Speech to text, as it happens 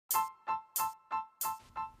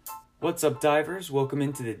What's up, divers? Welcome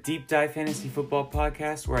into the Deep Dive Fantasy Football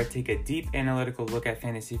Podcast, where I take a deep analytical look at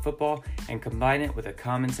fantasy football and combine it with a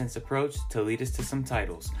common sense approach to lead us to some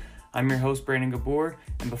titles. I'm your host, Brandon Gabor,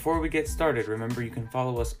 and before we get started, remember you can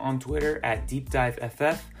follow us on Twitter at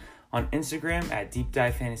DeepDiveFF, on Instagram at Deep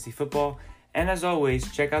Dive Fantasy Football, and as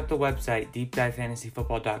always, check out the website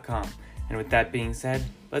deepdivefantasyfootball.com. And with that being said,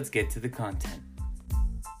 let's get to the content.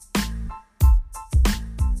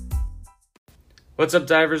 What's up,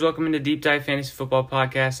 divers? Welcome into Deep Dive Fantasy Football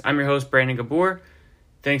Podcast. I'm your host, Brandon Gabor.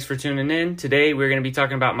 Thanks for tuning in. Today, we're going to be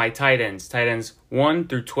talking about my tight ends 1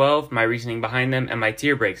 through 12, my reasoning behind them, and my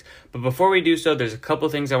tier breaks. But before we do so, there's a couple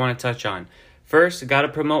things I want to touch on. First, got to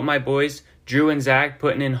promote my boys, Drew and Zach,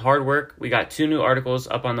 putting in hard work. We got 2 new articles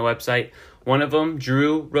up on the website. One of them,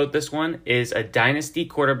 Drew wrote this one, is a dynasty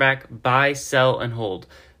quarterback buy, sell, and hold.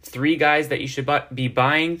 3 guys that you should be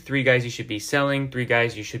buying, 3 guys you should be selling, 3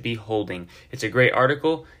 guys you should be holding. It's a great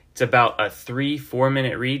article. It's about a 3-4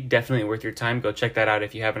 minute read. Definitely worth your time. Go check that out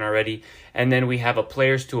if you haven't already. And then we have a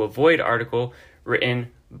players to avoid article written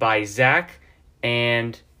by Zach.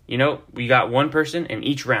 And, we got one person in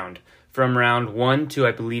each round from round 1 to,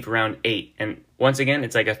 I believe, round 8. And once again,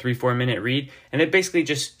 it's like a 3-4 minute read. And it basically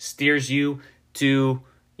just steers you to,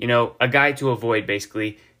 a guy to avoid,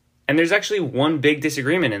 basically. And there's actually one big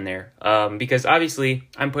disagreement in there because obviously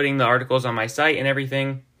I'm putting the articles on my site and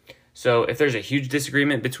everything. So if there's a huge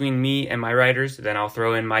disagreement between me and my writers, then I'll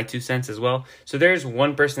throw in my 2 cents as well. So there's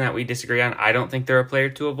one person that we disagree on. I don't think they're a player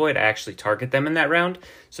to avoid. I actually target them in that round.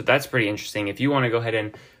 So that's pretty interesting. If you want to go ahead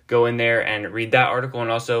and go in there and read that article and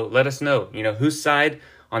also let us know, whose side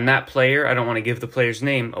on that player. I don't want to give the player's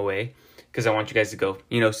name away because I want you guys to go,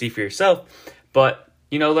 see for yourself. But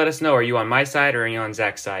let us know, are you on my side or are you on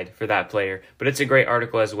Zach's side for that player? But it's a great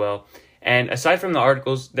article as well. And aside from the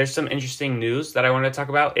articles, there's some interesting news that I want to talk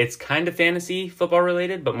about. It's kind of fantasy football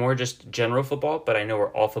related, but more just general football. But I know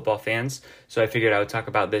we're all football fans, so I figured I would talk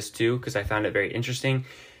about this too because I found it very interesting.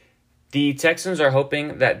 The Texans are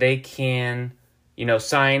hoping that they can,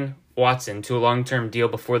 sign Watson to a long-term deal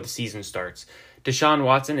before the season starts. Deshaun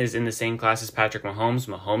Watson is in the same class as Patrick Mahomes.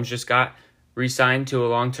 Mahomes just got re-signed to a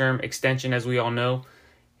long-term extension, as we all know.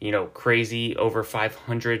 Crazy, over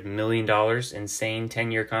 $500 million, insane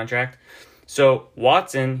 10-year contract. So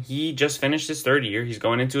Watson, he just finished his 3rd year. He's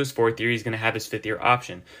going into his 4th year. He's going to have his 5th year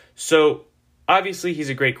option. So obviously he's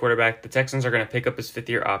a great quarterback. The Texans are going to pick up his 5th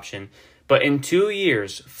year option. But in 2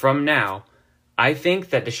 years from now, I think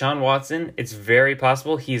that Deshaun Watson, it's very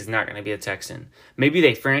possible he's not going to be a Texan. Maybe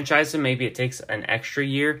they franchise him. Maybe it takes an extra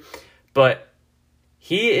year. But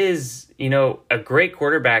he is, a great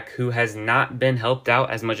quarterback who has not been helped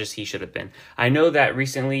out as much as he should have been. I know that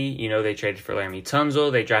recently, they traded for Laramie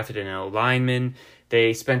Tunsil. They drafted an O-lineman.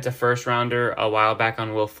 They spent a 1st rounder a while back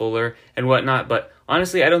on Will Fuller and whatnot. But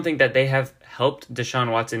honestly, I don't think that they have helped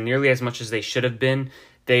Deshaun Watson nearly as much as they should have been.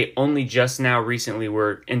 They only just now recently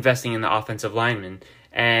were investing in the offensive lineman.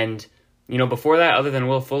 And, before that, other than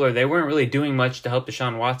Will Fuller, they weren't really doing much to help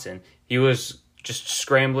Deshaun Watson. He was just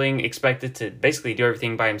scrambling, expected to basically do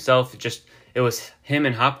everything by himself. It was him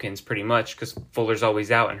and Hopkins pretty much because Fuller's always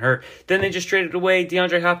out and hurt. Then they just traded away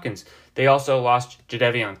DeAndre Hopkins. They also lost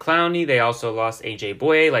Jadeveon Clowney. They also lost AJ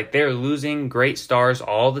Bouye. They're losing great stars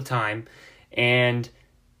all the time. And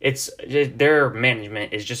their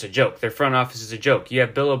management is just a joke. Their front office is a joke. You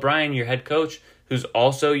have Bill O'Brien, your head coach, who's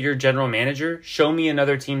also your general manager. Show me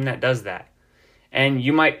another team that does that. And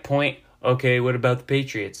you might point, okay, what about the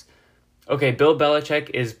Patriots? Okay, Bill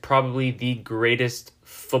Belichick is probably the greatest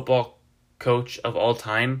football coach of all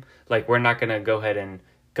time. We're not going to go ahead and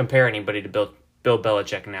compare anybody to Bill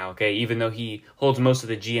Belichick now, okay? Even though he holds most of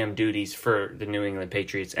the GM duties for the New England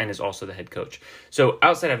Patriots and is also the head coach. So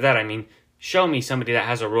outside of that, show me somebody that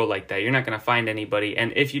has a role like that. You're not going to find anybody.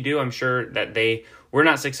 And if you do, I'm sure that they were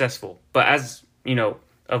not successful. But as,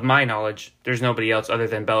 of my knowledge, there's nobody else other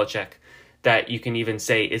than Belichick that you can even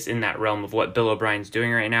say is in that realm of what Bill O'Brien's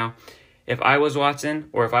doing right now. If I was Watson,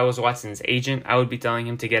 or if I was Watson's agent, I would be telling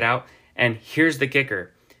him to get out. And here's the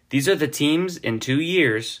kicker. These are the teams in 2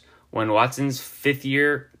 years when Watson's 5th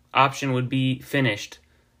year option would be finished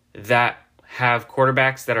that have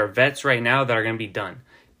quarterbacks that are vets right now that are going to be done.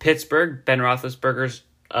 Pittsburgh, Ben Roethlisberger's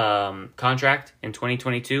contract in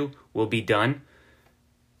 2022 will be done.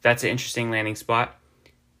 That's an interesting landing spot.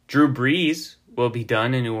 Drew Brees will be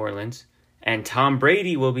done in New Orleans. And Tom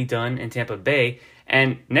Brady will be done in Tampa Bay.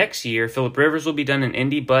 And next year, Phillip Rivers will be done in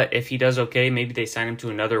Indy, but if he does okay, maybe they sign him to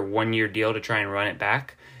another 1-year deal to try and run it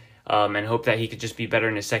back and hope that he could just be better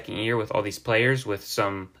in his 2nd year with all these players with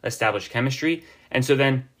some established chemistry. And so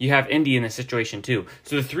then you have Indy in this situation too.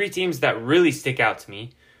 So the 3 teams that really stick out to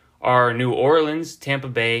me are New Orleans, Tampa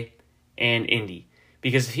Bay, and Indy.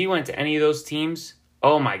 Because if he went to any of those teams,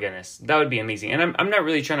 oh my goodness, that would be amazing. And I'm not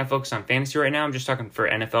really trying to focus on fantasy right now. I'm just talking for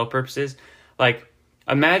NFL purposes. Like,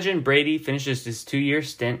 imagine Brady finishes his 2-year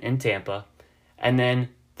stint in Tampa, and then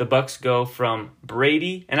the Bucks go from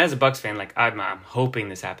Brady, and as a Bucks fan, like I'm hoping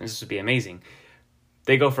this happens. This would be amazing.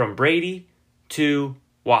 They go from Brady to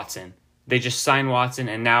Watson. They just sign Watson,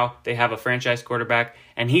 and now they have a franchise quarterback,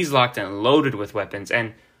 and he's locked and loaded with weapons.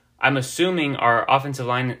 And I'm assuming our offensive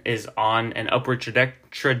line is on an upward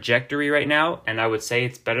trajectory right now, and I would say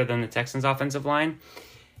it's better than the Texans' offensive line.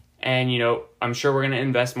 And, I'm sure we're going to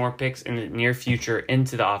invest more picks in the near future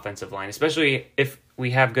into the offensive line, especially if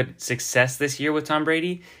we have good success this year with Tom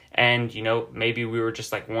Brady. And, maybe we were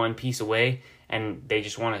just like one piece away and they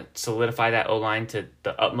just want to solidify that O-line to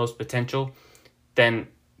the utmost potential. Then,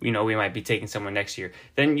 we might be taking someone next year.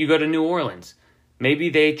 Then you go to New Orleans. Maybe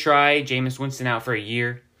they try Jameis Winston out for a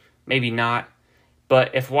year. Maybe not.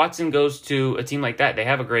 But if Watson goes to a team like that, they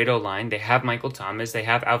have a great O-line. They have Michael Thomas. They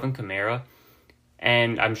have Alvin Kamara.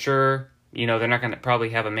 And I'm sure, they're not going to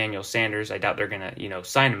probably have Emmanuel Sanders. I doubt they're going to,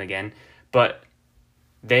 sign him again. But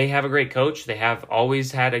they have a great coach. They have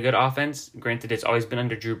always had a good offense. Granted, it's always been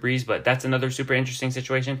under Drew Brees, but that's another super interesting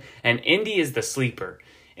situation. And Indy is the sleeper.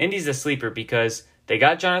 Indy's the sleeper because they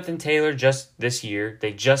got Jonathan Taylor just this year.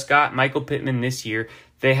 They just got Michael Pittman this year.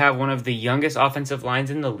 They have one of the youngest offensive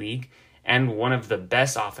lines in the league and one of the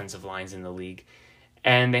best offensive lines in the league.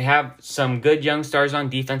 And they have some good young stars on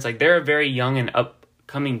defense. Like, they're a very young and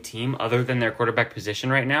upcoming team other than their quarterback position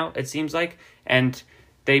right now, it seems like. And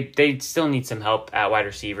they still need some help at wide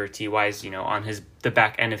receiver, T.Y.'s, on the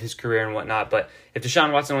back end of his career and whatnot. But if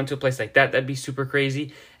Deshaun Watson went to a place like that, that'd be super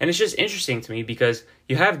crazy. And it's just interesting to me because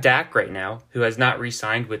you have Dak right now, who has not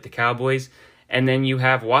re-signed with the Cowboys. And then you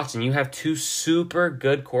have Watson. You have two super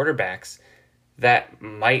good quarterbacks that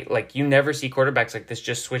might, you never see quarterbacks like this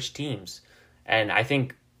just switch teams. And I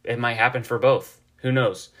think it might happen for both. Who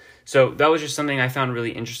knows? So that was just something I found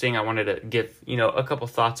really interesting. I wanted to give, a couple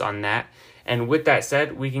thoughts on that. And with that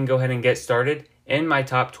said, we can go ahead and get started in my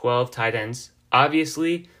top 12 tight ends.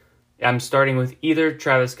 Obviously, I'm starting with either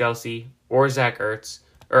Travis Kelce or Zach Ertz.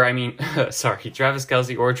 Travis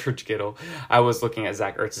Kelce or George Kittle. I was looking at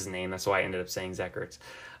Zach Ertz's name. That's why I ended up saying Zach Ertz.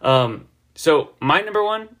 So my number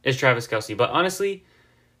one is Travis Kelce. But honestly,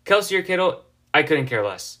 Kelce or Kittle, I couldn't care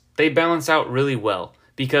less. They balance out really well.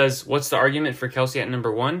 Because what's the argument for Kelce at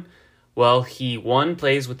number one? Well, he, 1,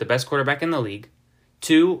 plays with the best quarterback in the league.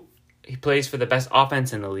 2, he plays for the best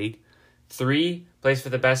offense in the league. 3, plays for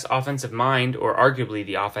the best offensive mind, or arguably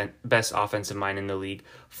the best offensive mind in the league.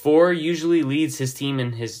 4, usually leads his team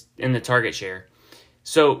in the target share.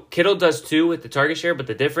 So Kittle does too with the target share, but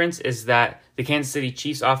the difference is that the Kansas City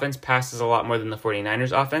Chiefs offense passes a lot more than the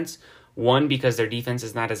 49ers offense. 1, because their defense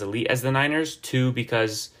is not as elite as the Niners. 2,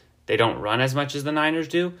 because they don't run as much as the Niners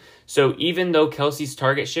do. So even though Kelce's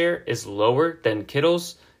target share is lower than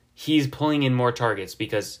Kittle's, he's pulling in more targets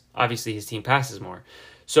because obviously his team passes more.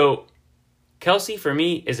 So Kelce, for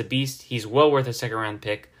me, is a beast. He's well worth a second-round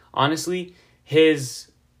pick. Honestly,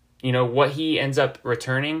 what he ends up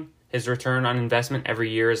returning, his return on investment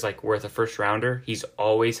every year is worth a first-rounder. He's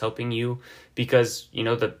always helping you because,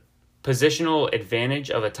 the positional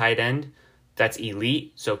advantage of a tight end that's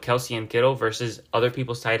elite, so Kelce and Kittle versus other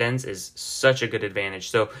people's tight ends is such a good advantage.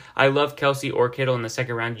 So I love Kelce or Kittle in the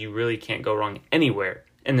second round. You really can't go wrong anywhere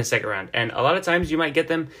in the second round. And a lot of times you might get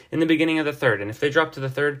them in the beginning of the third. And if they drop to the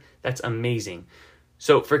third, that's amazing.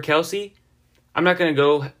 So for Kelce, I'm not going to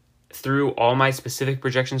go through all my specific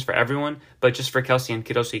projections for everyone, but just for Kelce and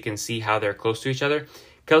Kittle so you can see how they're close to each other.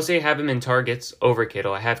 Kelce, I have him in targets over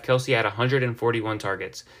Kittle. I have Kelce at 141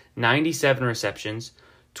 targets, 97 receptions,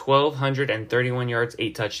 1,231 yards,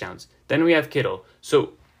 8 touchdowns. Then we have Kittle.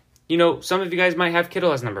 So, some of you guys might have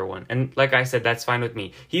Kittle as number one. And like I said, that's fine with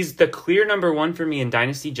me. He's the clear number one for me in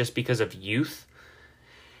Dynasty just because of youth.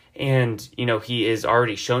 And, he has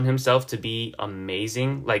already shown himself to be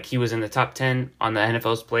amazing. He was in the top 10 on the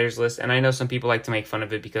NFL's players list. And I know some people like to make fun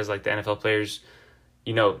of it because, the NFL players,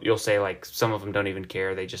 you'll say, some of them don't even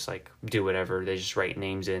care. They just, do whatever. They just write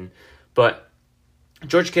names in. But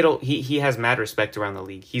George Kittle, he has mad respect around the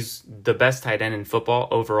league. He's the best tight end in football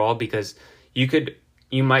overall because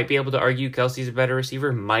you might be able to argue Kelce's a better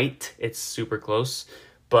receiver. It's super close.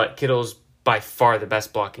 But Kittle's by far the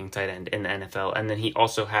best blocking tight end in the NFL. And then he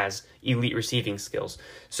also has elite receiving skills.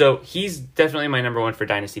 So he's definitely my number one for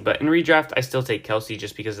Dynasty. But in redraft, I still take Kelce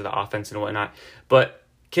just because of the offense and whatnot. But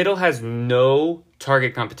Kittle has no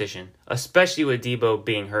target competition, especially with Debo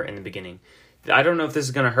being hurt in the beginning. I don't know if this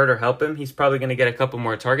is going to hurt or help him. He's probably going to get a couple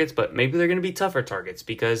more targets, but maybe they're going to be tougher targets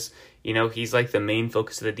because, he's like the main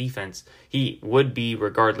focus of the defense. He would be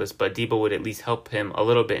regardless, but Debo would at least help him a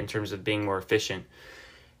little bit in terms of being more efficient.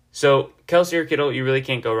 So Kelce or Kittle, you really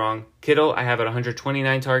can't go wrong. Kittle, I have at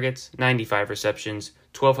 129 targets, 95 receptions,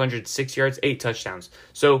 1,206 yards, 8 touchdowns.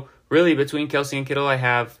 So really between Kelce and Kittle, I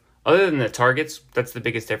have, other than the targets, that's the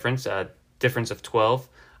biggest difference, difference of 12.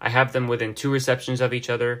 I have them within 2 receptions of each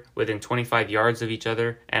other, within 25 yards of each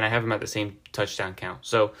other, and I have them at the same touchdown count.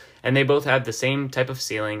 So, and they both have the same type of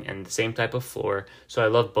ceiling and the same type of floor, so I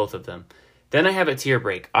love both of them. Then I have a tier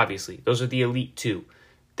break, obviously. Those are the elite 2.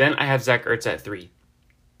 Then I have Zach Ertz at 3.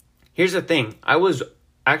 Here's the thing. I was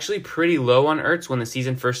actually pretty low on Ertz when the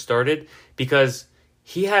season first started because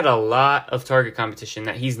he had a lot of target competition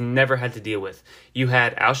that he's never had to deal with. You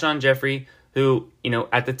had Alshon Jeffrey, who,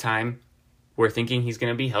 at the time, we're thinking he's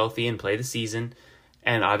going to be healthy and play the season.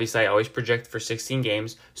 And obviously, I always project for 16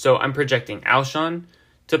 games. So I'm projecting Alshon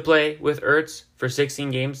to play with Ertz for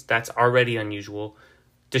 16 games. That's already unusual.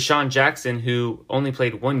 Deshaun Jackson, who only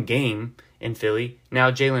played 1 game in Philly.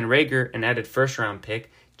 Now Jalen Reagor, an added first-round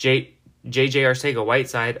pick. JJ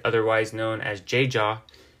Arcega-Whiteside, otherwise known as J-Jaw,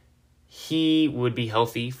 he would be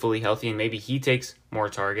healthy, fully healthy, and maybe he takes more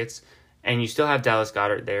targets. And you still have Dallas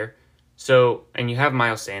Goedert there. So, and you have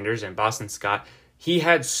Miles Sanders and Boston Scott. He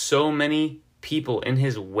had so many people in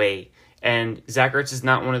his way. And Zach Ertz is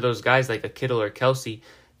not one of those guys like a Kittle or Kelce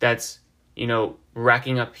that's,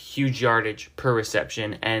 racking up huge yardage per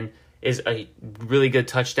reception and is a really good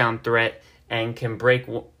touchdown threat and can break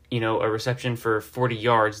a reception for 40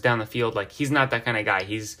 yards down the field. Like, he's not that kind of guy.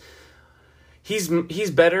 He's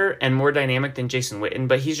better and more dynamic than Jason Witten,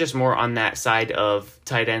 but he's just more on that side of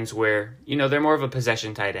tight ends where, they're more of a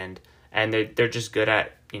possession tight end. And they're just good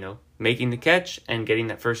at, making the catch and getting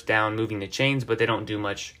that first down, moving the chains, but they don't do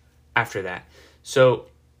much after that. So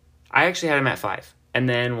I actually had him at 5. And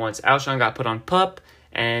then once Alshon got put on PUP,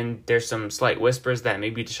 and there's some slight whispers that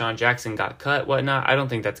maybe Deshaun Jackson got cut, whatnot, I don't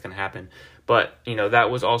think that's going to happen. But,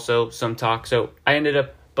 that was also some talk. So I ended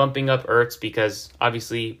up bumping up Ertz because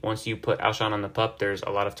obviously once you put Alshon on the PUP, there's a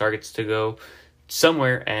lot of targets to go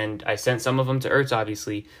somewhere, and I sent some of them to Ertz,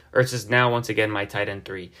 obviously. Ertz is now, once again, my tight end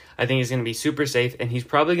 3. I think he's going to be super safe, and he's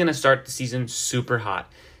probably going to start the season super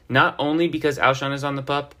hot. Not only because Alshon is on the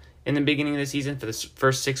PUP in the beginning of the season for the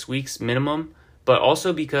first 6 weeks minimum, but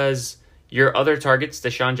also because your other targets,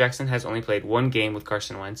 Deshaun Jackson has only played 1 game with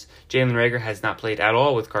Carson Wentz. Jalen Reagor has not played at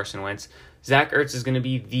all with Carson Wentz. Zach Ertz is going to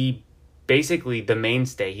be basically the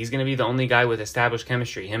mainstay. He's going to be the only guy with established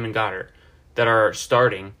chemistry, him and Goddard, that are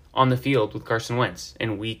starting on the field with Carson Wentz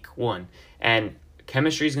in week 1. And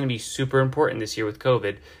chemistry is going to be super important this year with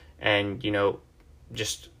COVID and,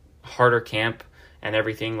 just harder camp and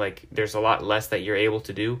everything. Like, there's a lot less that you're able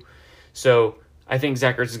to do. So I think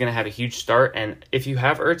Zach Ertz is going to have a huge start. And if you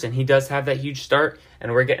have Ertz and he does have that huge start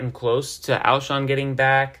and we're getting close to Alshon getting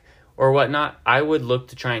back or whatnot, I would look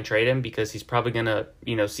to try and trade him because he's probably going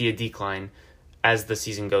to, see a decline as the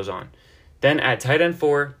season goes on. Then at tight end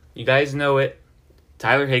 4, you guys know it,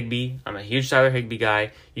 Tyler Higbee. I'm a huge Tyler Higbee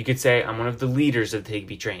guy. You could say I'm one of the leaders of the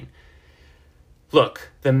Higbee train. Look,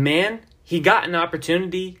 the man, he got an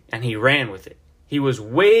opportunity and he ran with it. He was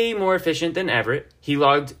way more efficient than Everett. He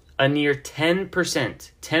logged a near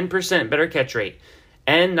 10% better catch rate.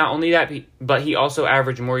 And not only that, but he also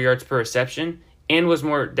averaged more yards per reception and was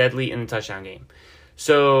more deadly in the touchdown game.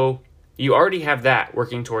 So you already have that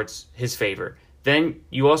working towards his favor. Then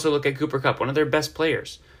you also look at Cooper Kupp, one of their best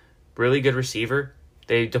players. Really good receiver.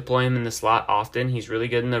 They deploy him in the slot often. He's really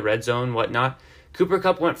good in the red zone, whatnot. Cooper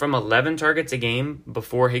Kupp went from 11 targets a game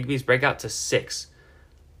before Higbee's breakout to 6.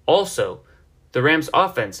 Also, the Rams'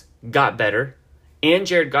 offense got better, and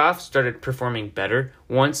Jared Goff started performing better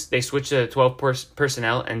once they switched to 12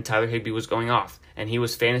 personnel and Tyler Higbee was going off, and he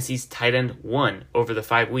was Fantasy's tight end 1 over the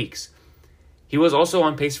 5 weeks. He was also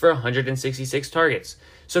on pace for 166 targets.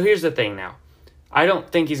 So here's the thing now. I don't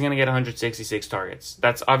think he's going to get 166 targets.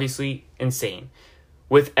 That's obviously insane.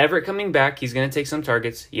 With Everett coming back, he's going to take some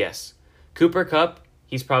targets, yes. Cooper Kupp,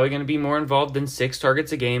 he's probably going to be more involved than 6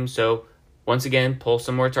 targets a game, so once again, pull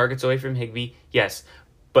some more targets away from Higbee, yes.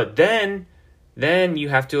 But then you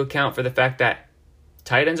have to account for the fact that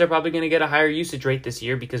tight ends are probably going to get a higher usage rate this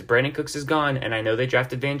year because Brandon Cooks is gone, and I know they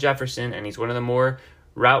drafted Van Jefferson, and he's one of the more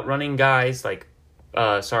route-running guys,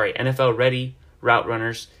 NFL-ready route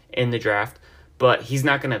runners in the draft, but he's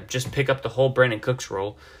not going to just pick up the whole Brandon Cooks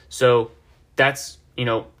role. So that's,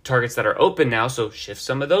 targets that are open now, so shift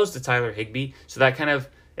some of those to Tyler Higbee. So that kind of,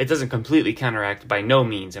 it doesn't completely counteract, by no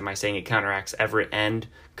means am I saying it counteracts Everett and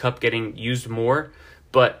Kupp getting used more,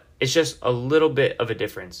 but It's just a little bit of a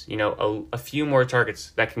difference, a few more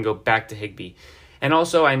targets that can go back to Higbee. And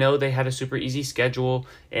also, I know they had a super easy schedule,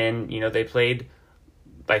 and, they played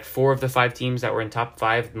like 4 of the 5 teams that were in top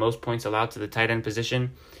 5, most points allowed to the tight end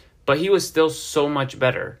position. But he was still so much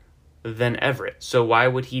better than Everett. So why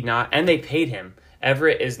would he not? And they paid him.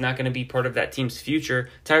 Everett is not going to be part of that team's future.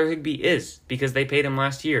 Tyler Higbee is, because they paid him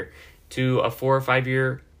last year to a 4 or 5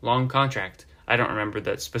 year long contract. I don't remember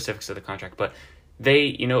the specifics of the contract, but they,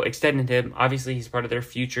 extended him. Obviously, he's part of their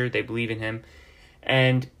future. They believe in him.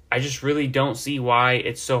 And I just really don't see why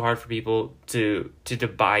it's so hard for people to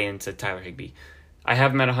buy into Tyler Higbee. I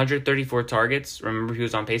have him at 134 targets. Remember, he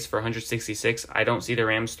was on pace for 166. I don't see the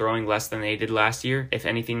Rams throwing less than they did last year. If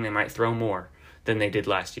anything, they might throw more than they did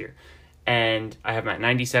last year. And I have him at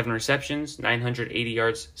 97 receptions, 980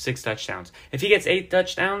 yards, 6 touchdowns. If he gets 8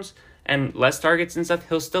 touchdowns and less targets and stuff,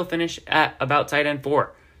 he'll still finish at about tight end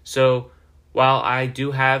 4. So while I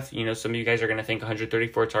do have, some of you guys are going to think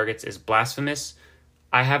 134 targets is blasphemous,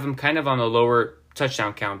 I have him kind of on the lower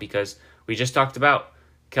touchdown count because we just talked about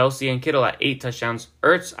Kelsey and Kittle at 8 touchdowns.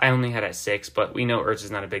 Ertz, I only had at 6, but we know Ertz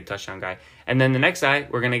is not a big touchdown guy. And then the next guy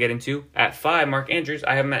we're going to get into at 5, Mark Andrews,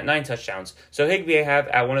 I have him at 9 touchdowns. So Higbee I have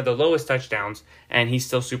at one of the lowest touchdowns, and he's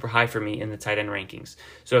still super high for me in the tight end rankings.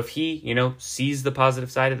 So if he, sees the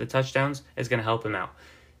positive side of the touchdowns, it's going to help him out.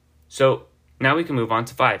 So now we can move on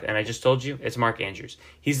to 5, and I just told you it's Mark Andrews.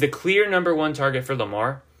 He's the clear number 1 target for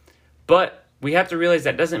Lamar, but we have to realize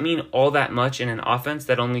that doesn't mean all that much in an offense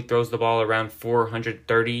that only throws the ball around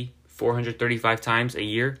 435 times a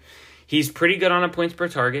year. He's pretty good on a points per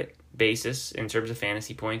target basis in terms of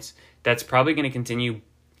fantasy points. That's probably going to continue.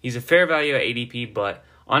 He's a fair value at ADP, but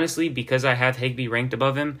honestly, because I have Higbee ranked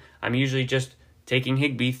above him, I'm usually just taking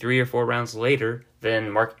Higbee 3 or 4 rounds later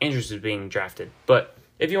than Mark Andrews is being drafted. But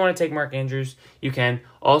if you want to take Mark Andrews, you can.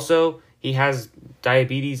 Also, he has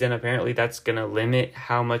diabetes, and apparently that's going to limit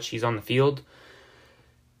how much he's on the field.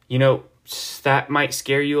 That might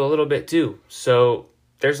scare you a little bit too. So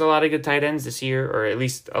there's a lot of good tight ends this year, or at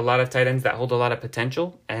least a lot of tight ends that hold a lot of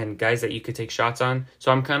potential and guys that you could take shots on.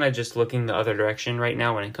 So I'm kind of just looking the other direction right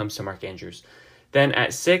now when it comes to Mark Andrews. Then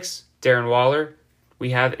at 6, Darren Waller.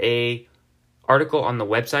 We have a article on the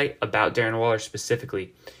website about Darren Waller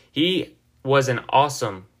specifically. He was an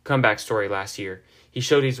awesome comeback story last year. He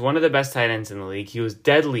showed he's one of the best tight ends in the league. He was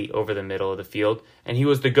deadly over the middle of the field, and he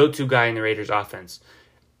was the go-to guy in the Raiders offense.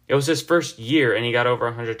 It was his first year, and he got over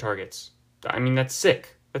 100 targets. I mean, that's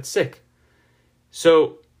sick. That's sick.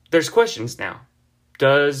 So there's questions now.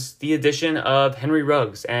 Does the addition of Henry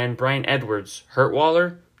Ruggs and Bryan Edwards hurt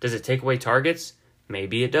Waller? Does it take away targets?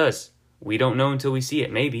 Maybe it does. We don't know until we see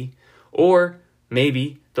it, maybe. Or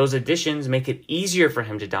maybe those additions make it easier for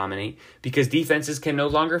him to dominate because defenses can no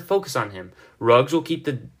longer focus on him. Ruggs will keep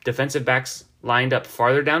the defensive backs lined up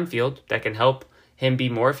farther downfield. That can help him be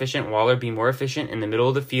more efficient, Waller be more efficient in the middle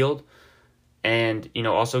of the field, and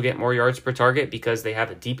also get more yards per target because they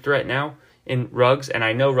have a deep threat now in Ruggs. And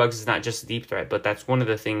I know Ruggs is not just a deep threat, but that's one of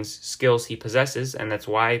the skills he possesses, and that's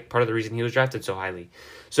why part of the reason he was drafted so highly.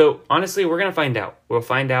 So honestly, we're going to find out. We'll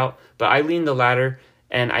find out, but I lean the latter,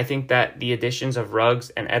 and I think that the additions of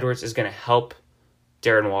Ruggs and Edwards is going to help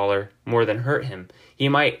Darren Waller more than hurt him. He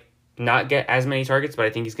might not get as many targets, but I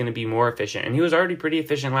think he's going to be more efficient. And he was already pretty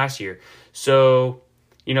efficient last year. So,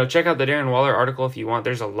 check out the Darren Waller article if you want.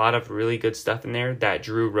 There's a lot of really good stuff in there that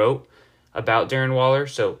Drew wrote about Darren Waller.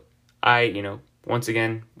 So I, once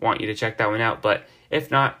again, want you to check that one out. But if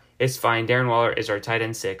not, it's fine. Darren Waller is our tight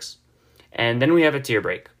end 6. And then we have a tier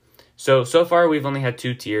break. So far we've only had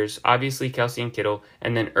 2 tiers. Obviously Kelsey and Kittle.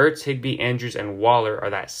 And then Ertz, Higbee, Andrews, and Waller are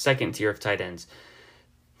that second tier of tight ends.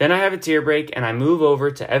 Then I have a tier break, and I move over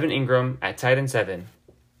to Evan Ingram at tight end 7.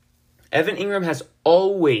 Evan Ingram has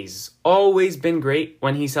always been great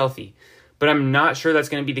when he's healthy, but I'm not sure that's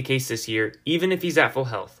going to be the case this year, even if he's at full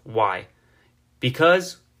health. Why?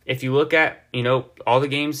 Because if you look at, all the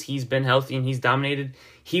games he's been healthy and he's dominated,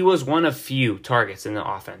 he was one of few targets in the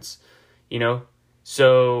offense,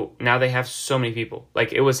 So now they have so many people.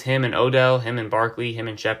 Like, it was him and Odell, him and Barkley, him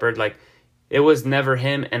and Shepard. Like, it was never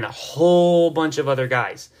him and a whole bunch of other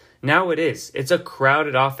guys. Now it is. It's a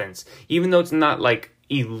crowded offense. Even though it's not like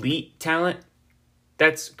elite talent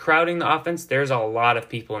that's crowding the offense, there's a lot of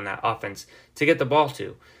people in that offense to get the ball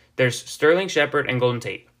to. There's Sterling Shepard and Golden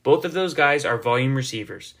Tate. Both of those guys are volume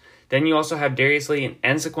receivers. Then you also have Darius Lee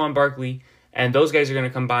and Saquon Barkley, and those guys are going to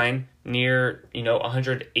combine near,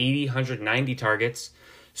 180, 190 targets.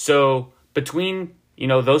 So between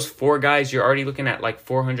those 4 guys, you're already looking at like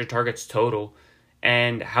 400 targets total.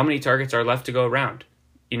 And how many targets are left to go around?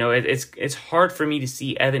 It's hard for me to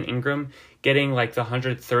see Evan Ingram getting like the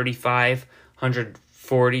 135,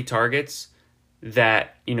 40 targets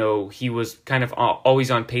that, he was kind of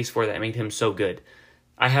always on pace for that made him so good.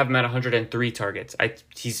 I have him at 103 targets.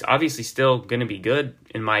 He's obviously still going to be good,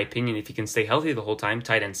 in my opinion, if he can stay healthy the whole time,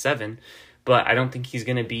 tight end 7. But I don't think he's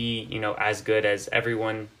going to be, as good as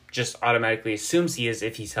everyone just automatically assumes he is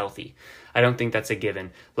if he's healthy. I don't think that's a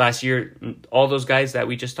given. Last year, all those guys that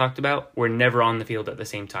we just talked about were never on the field at the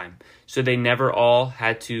same time. So they never all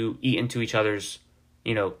had to eat into each other's,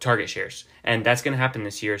 target shares. And that's going to happen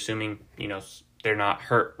this year, assuming, they're not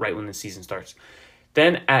hurt right when the season starts.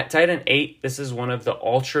 Then at tight end 8, this is one of the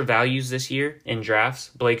ultra values this year in drafts,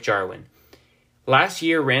 Blake Jarwin. Last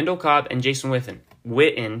year, Randall Cobb and Jason Witten,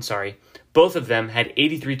 both of them had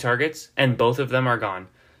 83 targets, and both of them are gone.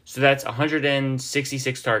 So that's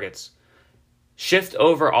 166 targets. Shift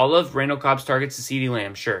over all of Randall Cobb's targets to CeeDee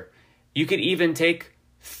Lamb, sure. You could even take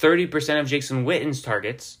 30% of Jason Witten's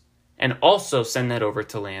targets and also send that over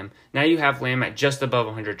to Lamb. Now you have Lamb at just above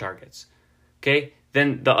 100 targets. Okay?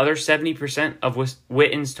 Then the other 70% of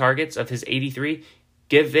Witten's targets of his 83,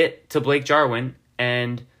 give it to Blake Jarwin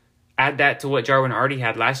and add that to what Jarwin already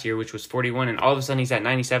had last year, which was 41, and all of a sudden he's at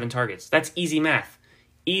 97 targets. That's easy math.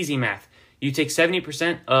 Easy math. You take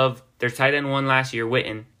 70% of their tight end 1 last year,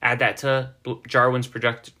 Witten, add that to Jarwin's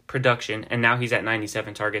production, and now he's at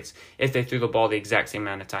 97 targets if they threw the ball the exact same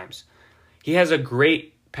amount of times. He has a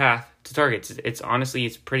great path to targets.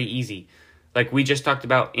 It's pretty easy. Like we just talked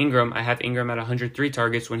about Ingram, I have Ingram at 103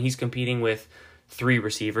 targets when he's competing with 3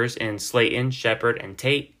 receivers in Slayton, Shepard, and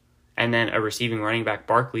Tate, and then a receiving running back,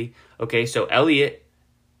 Barkley. Okay, so Elliott,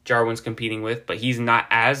 Jarwin's competing with, but he's not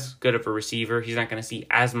as good of a receiver. He's not going to see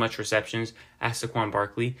as much receptions as Saquon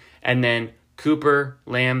Barkley. And then Cooper,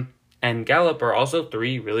 Lamb, and Gallup are also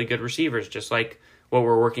 3 really good receivers, just like what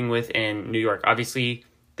we're working with in New York. Obviously,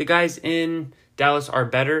 the guys in Dallas are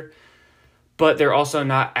better, but they're also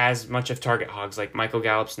not as much of target hogs. Like Michael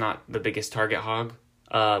Gallup's not the biggest target hog.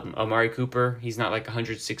 Amari Cooper, he's not like a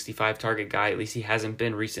 165 target guy. At least he hasn't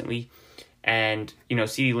been recently. And,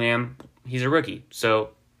 CeeDee Lamb, he's a rookie. So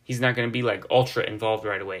he's not going to be like ultra involved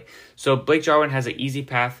right away. So Blake Jarwin has an easy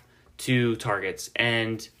path to targets.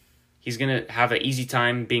 And he's going to have an easy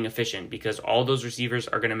time being efficient because all those receivers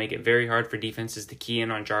are going to make it very hard for defenses to key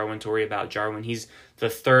in on Jarwin, to worry about Jarwin. He's the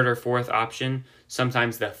 3rd or 4th option,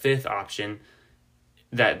 sometimes the 5th option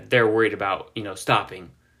that they're worried about, stopping.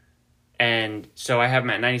 And so I have him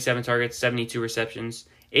at 97 targets, 72 receptions,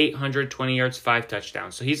 820 yards, 5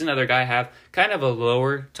 touchdowns. So he's another guy I have kind of a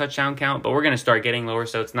lower touchdown count, but we're going to start getting lower,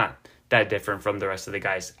 so it's not that different from the rest of the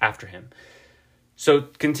guys after him. So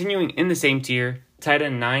continuing in the same tier, tight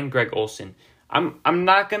end 9, Greg Olsen. I'm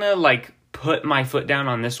not going to put my foot down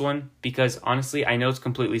on this one because honestly, I know it's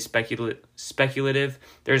completely speculative.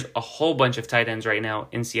 There's a whole bunch of tight ends right now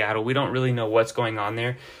in Seattle. We don't really know what's going on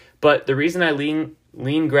there. But the reason I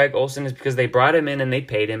lean Greg Olsen is because they brought him in and they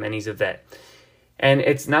paid him and he's a vet. And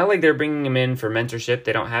it's not like they're bringing him in for mentorship.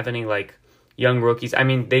 They don't have any young rookies. I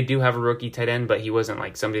mean, they do have a rookie tight end, but he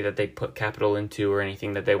wasn't somebody that they put capital into or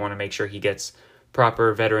anything that they want to make sure he gets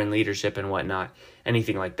proper veteran leadership and whatnot,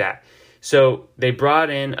 anything like that. So they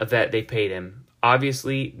brought in a vet, they paid him.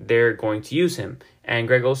 Obviously, they're going to use him. And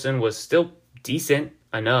Greg Olsen was still decent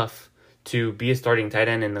enough to be a starting tight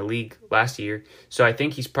end in the league last year. So I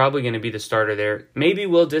think he's probably going to be the starter there. Maybe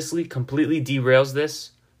Will Dissly completely derails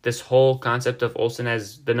this whole concept of Olsen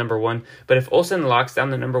as the number 1. But if Olsen locks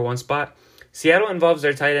down the number 1 spot, Seattle involves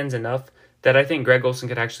their tight ends enough that I think Greg Olsen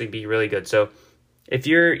could actually be really good. So if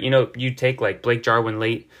you're, you take Blake Jarwin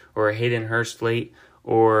late or Hayden Hurst late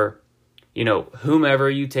or, whomever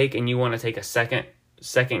you take and you want to take a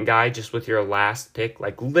second guy just with your last pick,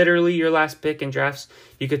 literally your last pick in drafts,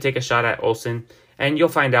 you could take a shot at Olsen and you'll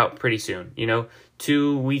find out pretty soon.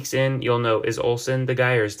 2 weeks in, you'll know, is Olsen the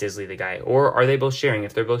guy or is Dissly the guy? Or are they both sharing?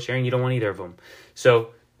 If they're both sharing, you don't want either of them.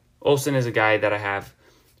 So Olsen is a guy that I have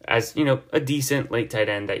as, a decent late tight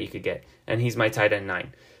end that you could get. And he's my tight end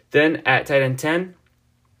 9. Then at tight end 10,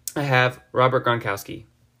 I have Robert Gronkowski.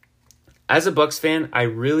 As a Bucs fan, I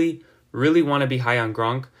really, really want to be high on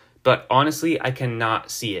Gronk, but honestly, I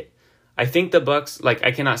cannot see it. I think the Bucs,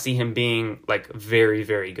 I cannot see him being, very,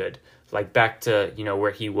 very good. Back to,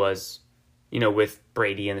 where he was, with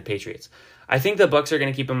Brady and the Patriots. I think the Bucs are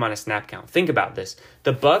going to keep him on a snap count. Think about this.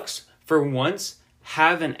 The Bucs, for once,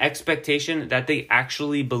 have an expectation that they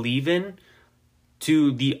actually believe in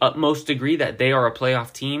to the utmost degree that they are a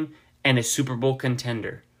playoff team and a Super Bowl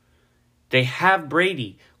contender. They have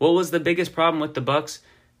Brady. What was the biggest problem with the Bucs?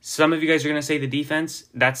 Some of you guys are going to say the defense.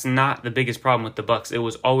 That's not the biggest problem with the Bucs. It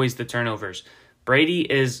was always the turnovers. Brady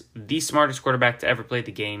is the smartest quarterback to ever play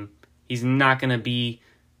the game. He's not going to be,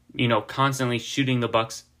 constantly shooting the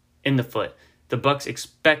Bucs in the foot. the Bucs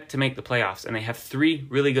expect to make the playoffs, and they have 3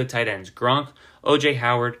 really good tight ends, Gronk, O.J.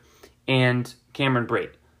 Howard, and Cameron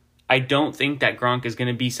Brate. I don't think that Gronk is going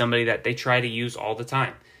to be somebody that they try to use all the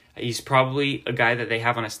time. He's probably a guy that they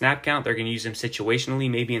have on a snap count. They're going to use him situationally,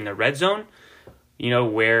 maybe in the red zone,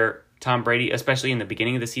 where Tom Brady, especially in the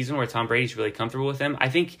beginning of the season where Tom Brady's really comfortable with him. I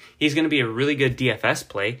think he's going to be a really good DFS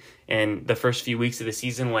play in the first few weeks of the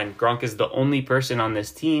season when Gronk is the only person on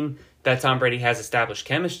this team that Tom Brady has established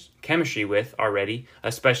chemistry with already,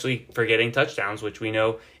 especially for getting touchdowns, which we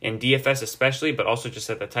know in DFS especially, but also just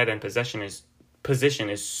at the tight end position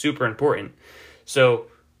is super important. So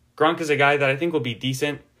Gronk is a guy that I think will be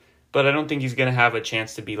decent, but I don't think he's going to have a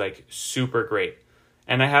chance to be like super great.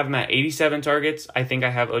 And I have him at 87 targets. I think I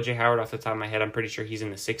have O.J. Howard off the top of my head. I'm pretty sure he's in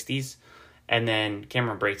the 60s. And then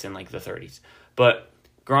Cameron Brate's in like the 30s. But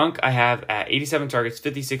Gronk, I have at 87 targets,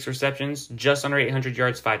 56 receptions, just under 800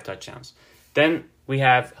 yards, 5 touchdowns. Then we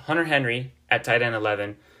have Hunter Henry at tight end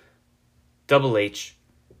 11, Double H.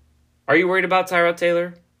 Are you worried about Tyrod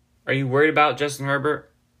Taylor? Are you worried about Justin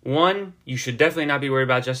Herbert? One, you should definitely not be worried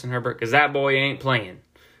about Justin Herbert because that boy ain't playing.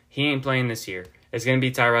 He ain't playing this year. It's going to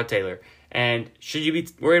be Tyrod Taylor. And should you be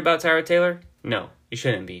worried about Tyrod Taylor? No, you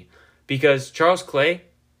shouldn't be. Because Charles Clay,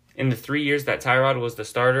 in the 3 years that Tyrod was the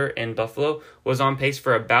starter in Buffalo, was on pace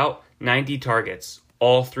for about 90 targets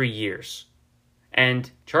all 3 years. And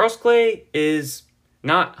Charles Clay is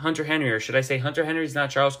not Hunter Henry, or should I say Hunter Henry is not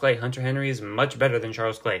Charles Clay. Hunter Henry is much better than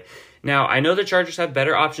Charles Clay. Now, I know the Chargers have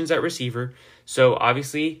better options at receiver, so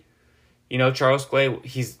obviously, Charles Clay,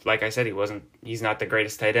 he's, like I said, he's not the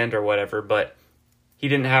greatest tight end or whatever, but he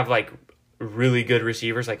didn't have, really good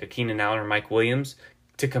receivers like a Keenan Allen or Mike Williams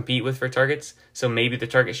to compete with for targets, so maybe the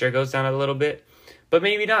target share goes down a little bit, but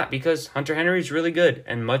maybe not because Hunter Henry is really good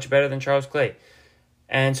and much better than Charles Clay.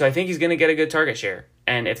 And so I think he's going to get a good target share.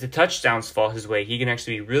 And if the touchdowns fall his way, he can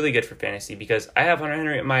actually be really good for fantasy because I have Hunter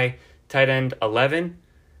Henry at my tight end 11,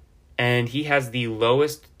 and he has the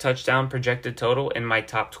lowest touchdown projected total in my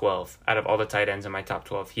top 12 out of all the tight ends in my top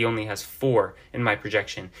 12. He only has 4 in my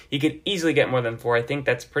projection. He could easily get more than 4. I think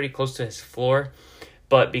that's pretty close to his floor,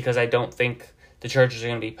 but because I don't think the Chargers are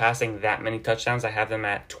going to be passing that many touchdowns, I have them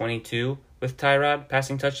at 22 with Tyrod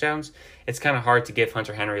passing touchdowns. It's kind of hard to give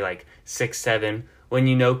Hunter Henry 6, 7 when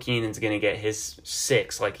Keenan's going to get his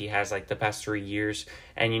 6 like he has the past 3 years.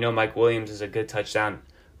 And Mike Williams is a good touchdown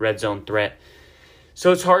red zone threat.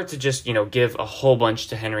 So it's hard to just, give a whole bunch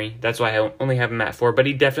to Henry. That's why I only have him at 4, but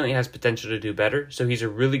he definitely has potential to do better. So he's a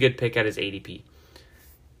really good pick at his ADP.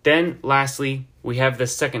 Then, lastly, we have the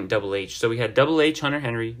second Double H. So we had Double H Hunter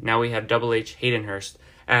Henry. Now we have Double H Hayden Hurst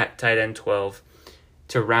at tight end 12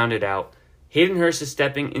 to round it out. Hayden Hurst is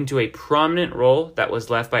stepping into a prominent role that was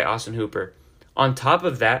left by Austin Hooper. On top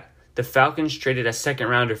of that, the Falcons traded a second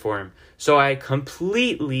rounder for him. So I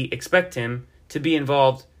completely expect him to be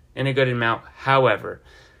involved in a good amount. However,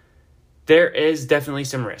 there is definitely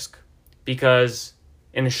some risk because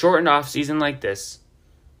in a shortened off season like this,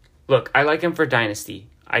 look, I like him for Dynasty.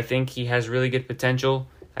 I think he has really good potential.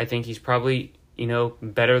 I think he's probably,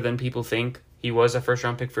 better than people think. He was a first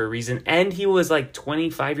round pick for a reason. And he was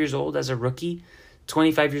 25 years old as a rookie.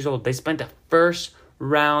 25 years old. They spent a first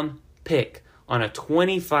round pick on a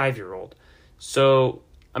 25-year-old. So,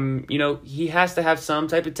 he has to have some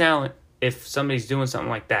type of talent if somebody's doing something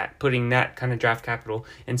like that, putting that kind of draft capital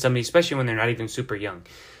in somebody, especially when they're not even super young.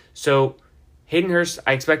 So, Hayden Hurst,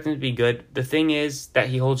 I expect him to be good. The thing is that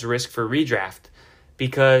he holds a risk for redraft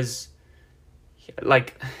because,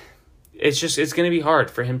 it's going to be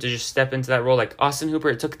hard for him to just step into that role. Like Austin Hooper,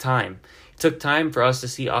 it took time. It took time for us to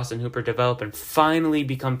see Austin Hooper develop and finally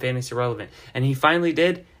become fantasy relevant. And he finally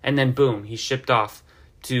did, and then boom, he shipped off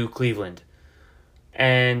to Cleveland.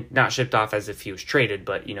 And not shipped off as if he was traded,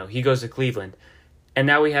 but, he goes to Cleveland. And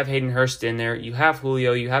now we have Hayden Hurst in there. You have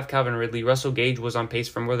Julio, you have Calvin Ridley. Russell Gage was on pace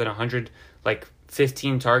for more than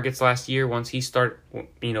 15 targets last year once he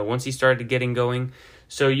started getting going.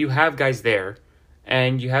 So you have guys there.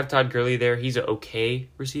 And you have Todd Gurley there. He's an okay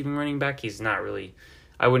receiving running back. He's not really,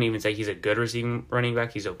 I wouldn't even say he's a good receiving running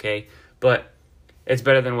back. He's okay. But it's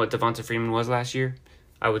better than what Devonta Freeman was last year.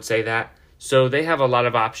 I would say that. So they have a lot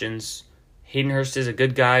of options. Hayden Hurst is a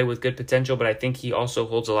good guy with good potential, but I think he also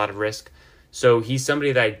holds a lot of risk. So he's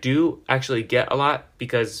somebody that I do actually get a lot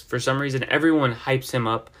because for some reason everyone hypes him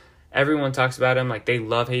up. Everyone talks about him like they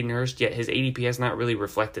love Hayden Hurst, yet his ADP has not really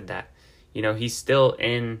reflected that. He's still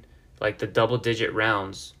in the double-digit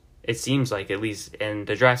rounds. It seems like, at least in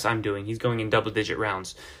the drafts I'm doing, he's going in double-digit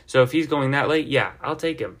rounds. So if he's going that late, yeah, I'll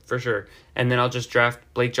take him for sure. And then I'll just draft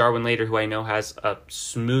Blake Jarwin later, who I know has a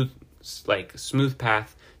smooth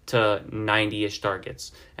path to 90-ish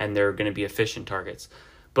targets, and they're going to be efficient targets.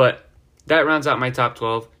 But that rounds out my top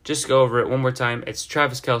 12. Just to go over it one more time. It's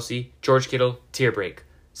Travis Kelce, George Kittle, tier break.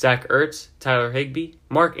 Zach Ertz, Tyler Higbee,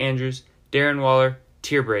 Mark Andrews, Darren Waller,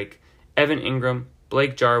 tier break. Evan Ingram,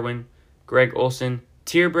 Blake Jarwin, Greg Olsen,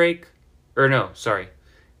 tier break.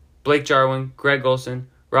 Blake Jarwin, Greg Olsen,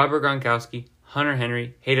 Robert Gronkowski, Hunter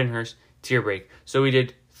Henry, Hayden Hurst, tier break. So we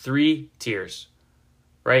did 3 tiers,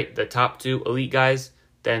 right? The top 2 elite guys,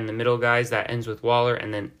 then the middle guys, that ends with Waller,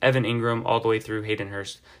 and then Evan Ingram all the way through Hayden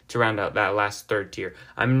Hurst to round out that last 3rd tier.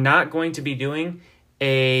 I'm not going to be doing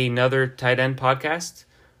another tight end podcast.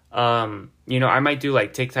 I might do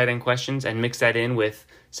like take tight end questions and mix that in with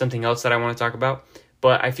something else that I want to talk about.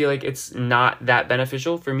 But I feel like it's not that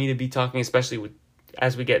beneficial for me to be talking, especially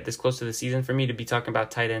as we get this close to the season, for me to be talking about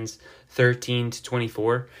tight ends 13 to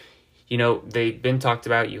 24. They've been talked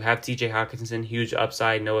about. You have TJ Hawkinson, huge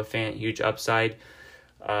upside. Noah Fant, huge upside.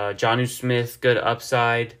 Jonnu Smith, good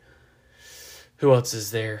upside. Who else is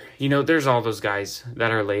there? There's all those guys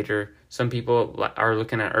that are later. Some people are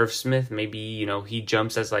looking at Irv Smith. Maybe, he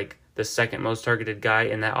jumps as like the 2nd most targeted guy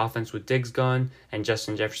in that offense with Diggs gone and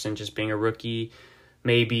Justin Jefferson just being a rookie.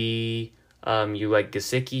 Maybe you like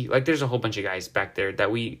Gesicki. Like, there's a whole bunch of guys back there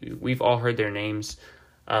that we've all heard their names.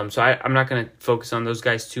 So I'm not going to focus on those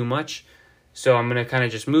guys too much. So I'm going to kind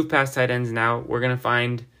of just move past tight ends now. We're going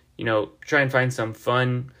to try and find some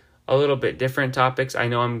fun, a little bit different topics. I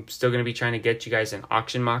know I'm still going to be trying to get you guys an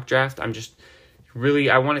auction mock draft. I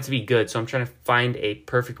want it to be good. So I'm trying to find a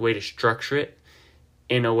perfect way to structure it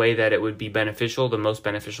in a way that it would be beneficial, the most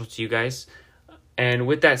beneficial to you guys. And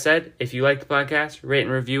with that said, if you like the podcast, rate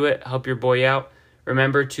and review it. Help your boy out.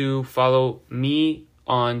 Remember to follow me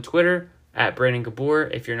on Twitter at Brandon Gabor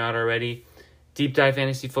if you're not already. Deep Dive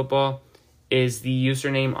Fantasy Football is the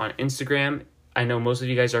username on Instagram. I know most of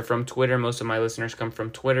you guys are from Twitter. Most of my listeners come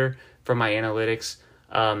from Twitter from my analytics.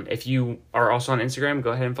 If you are also on Instagram,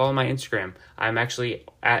 go ahead and follow my Instagram. I'm actually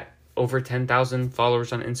at over 10,000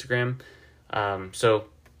 followers on Instagram. So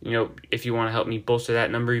if you want to help me bolster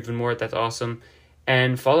that number even more, that's awesome.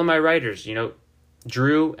 And follow my writers.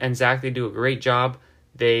 Drew and Zach, they do a great job.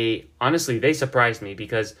 They surprised me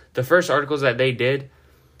because the first articles that they did,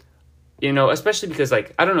 especially because,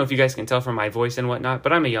 like, I don't know if you guys can tell from my voice and whatnot,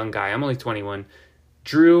 but I'm a young guy. I'm only 21.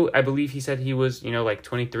 Drew, I believe he said he was, like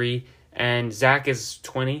 23. And Zach is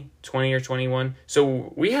 20 or 21.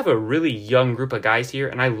 So we have a really young group of guys here,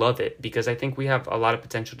 and I love it because I think we have a lot of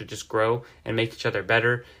potential to just grow and make each other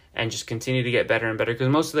better and just continue to get better and better because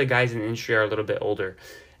most of the guys in the industry are a little bit older.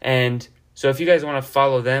 And so if you guys want to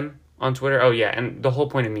follow them on Twitter, oh yeah, and the whole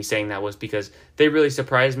point of me saying that was because they really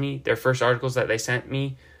surprised me. Their first articles that they sent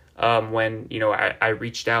me when, I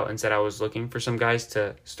reached out and said I was looking for some guys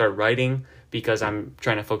to start writing because I'm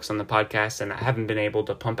trying to focus on the podcast and I haven't been able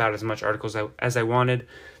to pump out as much articles as I wanted.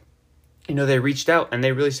 They reached out and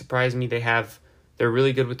they really surprised me. They're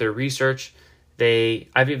really good with their research.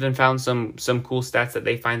 I've even found some cool stats that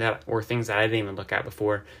they find out or things that I didn't even look at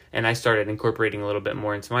before, and I started incorporating a little bit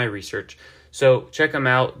more into my research. So check them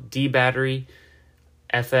out, D Battery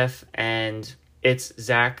FF, and it's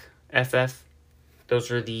Zach FF. Those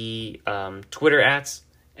are the Twitter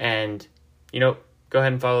 @, and go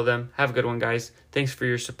ahead and follow them. Have a good one, guys. Thanks for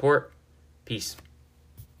your support. Peace.